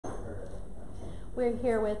We're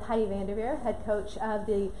here with Heidi VanDerveer, head coach of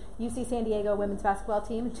the UC San Diego women's basketball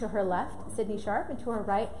team. To her left, Sydney Sharp, and to her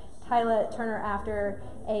right, Tyra Turner, after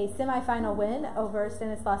a semifinal win over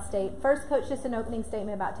Stanislaus State. First, Coach, just an opening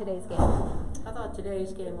statement about today's game. I thought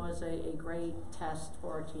today's game was a great test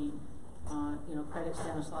for our team. Credit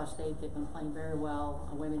Stanislaus State. They've been playing very well.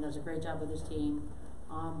 Women does a great job with this team.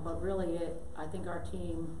 But really, I think our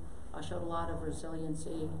team showed a lot of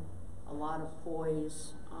resiliency, a lot of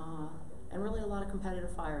poise, and really a lot of competitive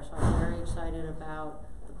fire. So I'm very excited about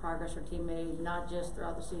the progress our team made, not just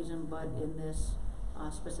throughout the season, but in this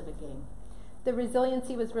specific game. The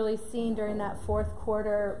resiliency was really seen during that fourth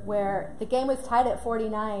quarter where the game was tied at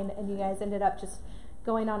 49 and you guys ended up just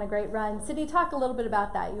going on a great run. Sydney, talk a little bit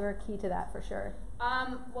about that. You were key to that for sure.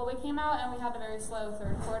 Well, we came out and we had a very slow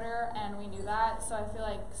third quarter, and we knew that. So I feel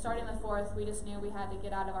like starting the fourth, we just knew we had to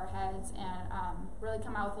get out of our heads and really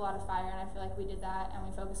come out with a lot of fire. And I feel like we did that, and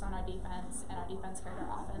we focused on our defense, and our defense carried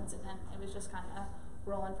our offense, and then it was just kind of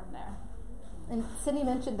rolling from there. And Sydney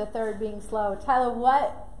mentioned the third being slow. Tyler,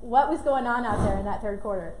 what was going on out there in that third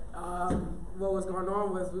quarter? What was going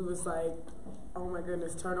on was we was like, oh my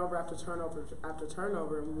goodness, turnover after turnover after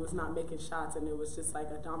turnover, and we was not making shots, and it was just like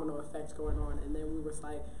a domino effect going on. And then we was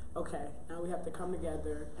like, okay, now we have to come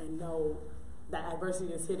together and know that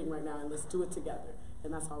adversity is hitting right now, and let's do it together.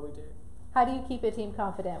 And that's all we did. How do you keep a team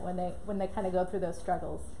confident when they kind of go through those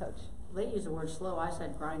struggles, Coach? They use the word slow. I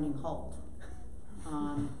said grinding halt.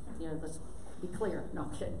 Let's be clear. No,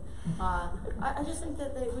 I'm kidding. I just think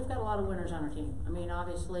that we've got a lot of winners on our team. I mean,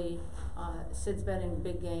 obviously, Sid's been in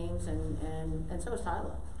big games, and so has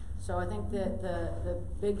Tyra. So I think that the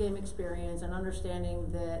big game experience and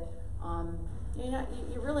understanding that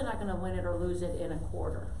you're really not going to win it or lose it in a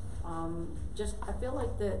quarter. I feel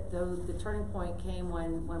like the turning point came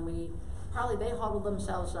when they huddled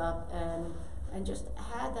themselves up and just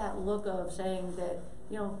had that look of saying that,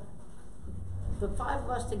 the five of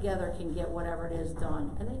us together can get whatever it is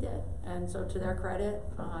done, and they did. And so to their credit,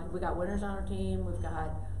 we got winners on our team. We've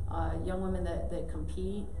got young women that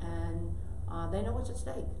compete, and they know what's at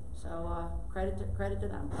stake. So credit to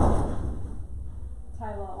them.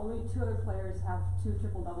 Tyra, only two other players have 2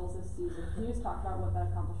 triple-doubles this season. Can you just talk about what that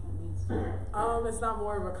accomplishment means to you? It's not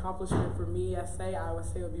more of an accomplishment for me. I would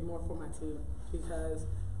say it would be more for my team, because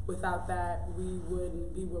without that, we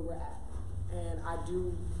wouldn't be where we're at. And I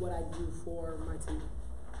do what I do for my team,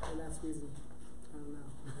 and that's the reason. I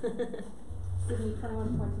don't know. Sydney,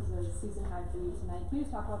 21 points is a season high for you tonight. Can you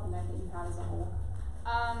just talk about the night that you had as a whole?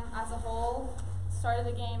 As a whole, started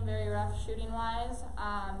the game very rough shooting-wise.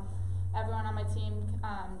 Everyone on my team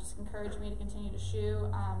just encouraged me to continue to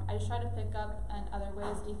shoot. I just tried to pick up in other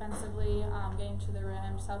ways defensively, getting to the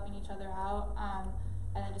rim, just helping each other out,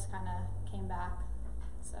 and then just kind of came back.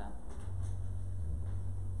 So.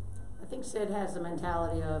 I think Sid has the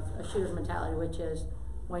mentality of a shooter's mentality, which is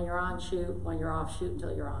when you're on, shoot; when you're off, shoot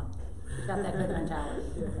until you're on. He's got that good mentality,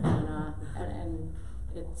 and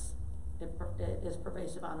it is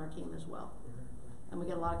pervasive on our team as well. And we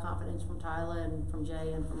get a lot of confidence from Tyra and from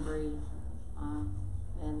Jay and from Bree,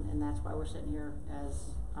 and that's why we're sitting here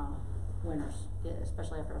as winners,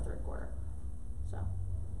 especially after our third quarter. So.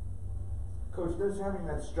 Coach, does having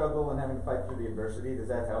that struggle and having to fight through the adversity, does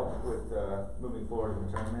that help with moving forward in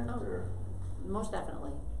the tournament? Or? Most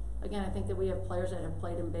definitely. Again, I think that we have players that have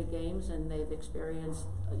played in big games and they've experienced,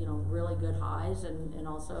 really good highs and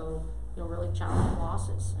also, really challenging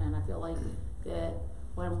losses. And I feel like that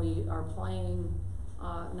when we are playing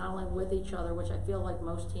not only with each other, which I feel like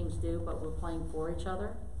most teams do, but we're playing for each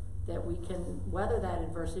other, that we can weather that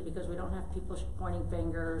adversity because we don't have people pointing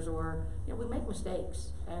fingers or, we make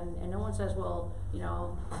mistakes. And no one says, well,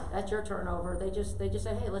 that's your turnover. They just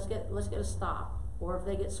say, hey, let's get a stop. Or if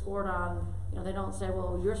they get scored on, they don't say,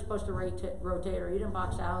 well, you're supposed to rotate or you didn't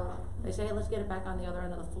box out. They say, hey, let's get it back on the other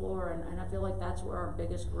end of the floor. And I feel like that's where our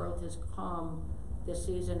biggest growth has come this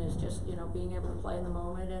season, is just, being able to play in the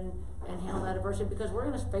moment and handle that adversity, because we're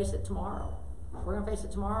going to face it tomorrow. We're going to face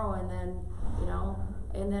it tomorrow, and then,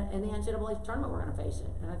 in the NCAA tournament, we're going to face it.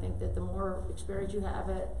 And I think that the more experience you have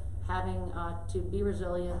at having to be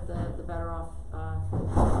resilient, the better off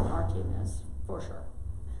our team is, for sure.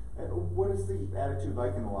 What is the attitude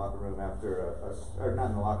like in the locker room after or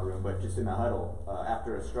not in the locker room, but just in the huddle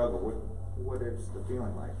after a struggle? What is the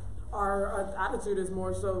feeling like? Our attitude is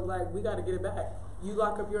more so like, we got to get it back. You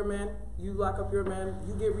lock up your man, you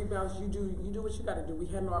get rebounds, you do what you got to do. We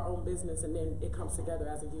handle our own business, and then it comes together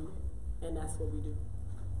as a unit, and that's what we do.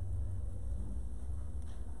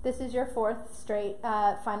 This is your 4th straight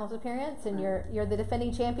finals appearance, and you're the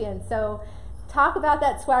defending champion. So talk about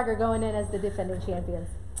that swagger going in as the defending champions.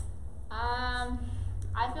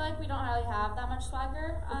 I feel like we don't really have that much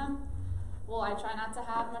swagger. Well, I try not to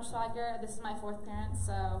have much swagger. This is my 4th appearance,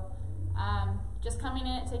 so just coming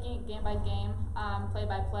in, taking it game by game, play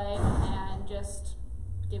by play, and just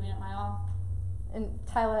giving it my all. And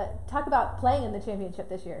Tyra, talk about playing in the championship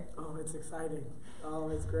this year. Oh, it's exciting. Oh,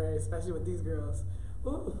 it's great, especially with these girls.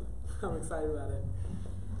 Ooh, I'm excited about it.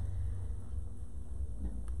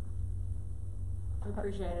 We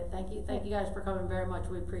appreciate it. Thank you. Thank you guys for coming very much.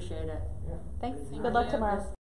 We appreciate it. Yeah. Thanks. Thank Good luck you. tomorrow.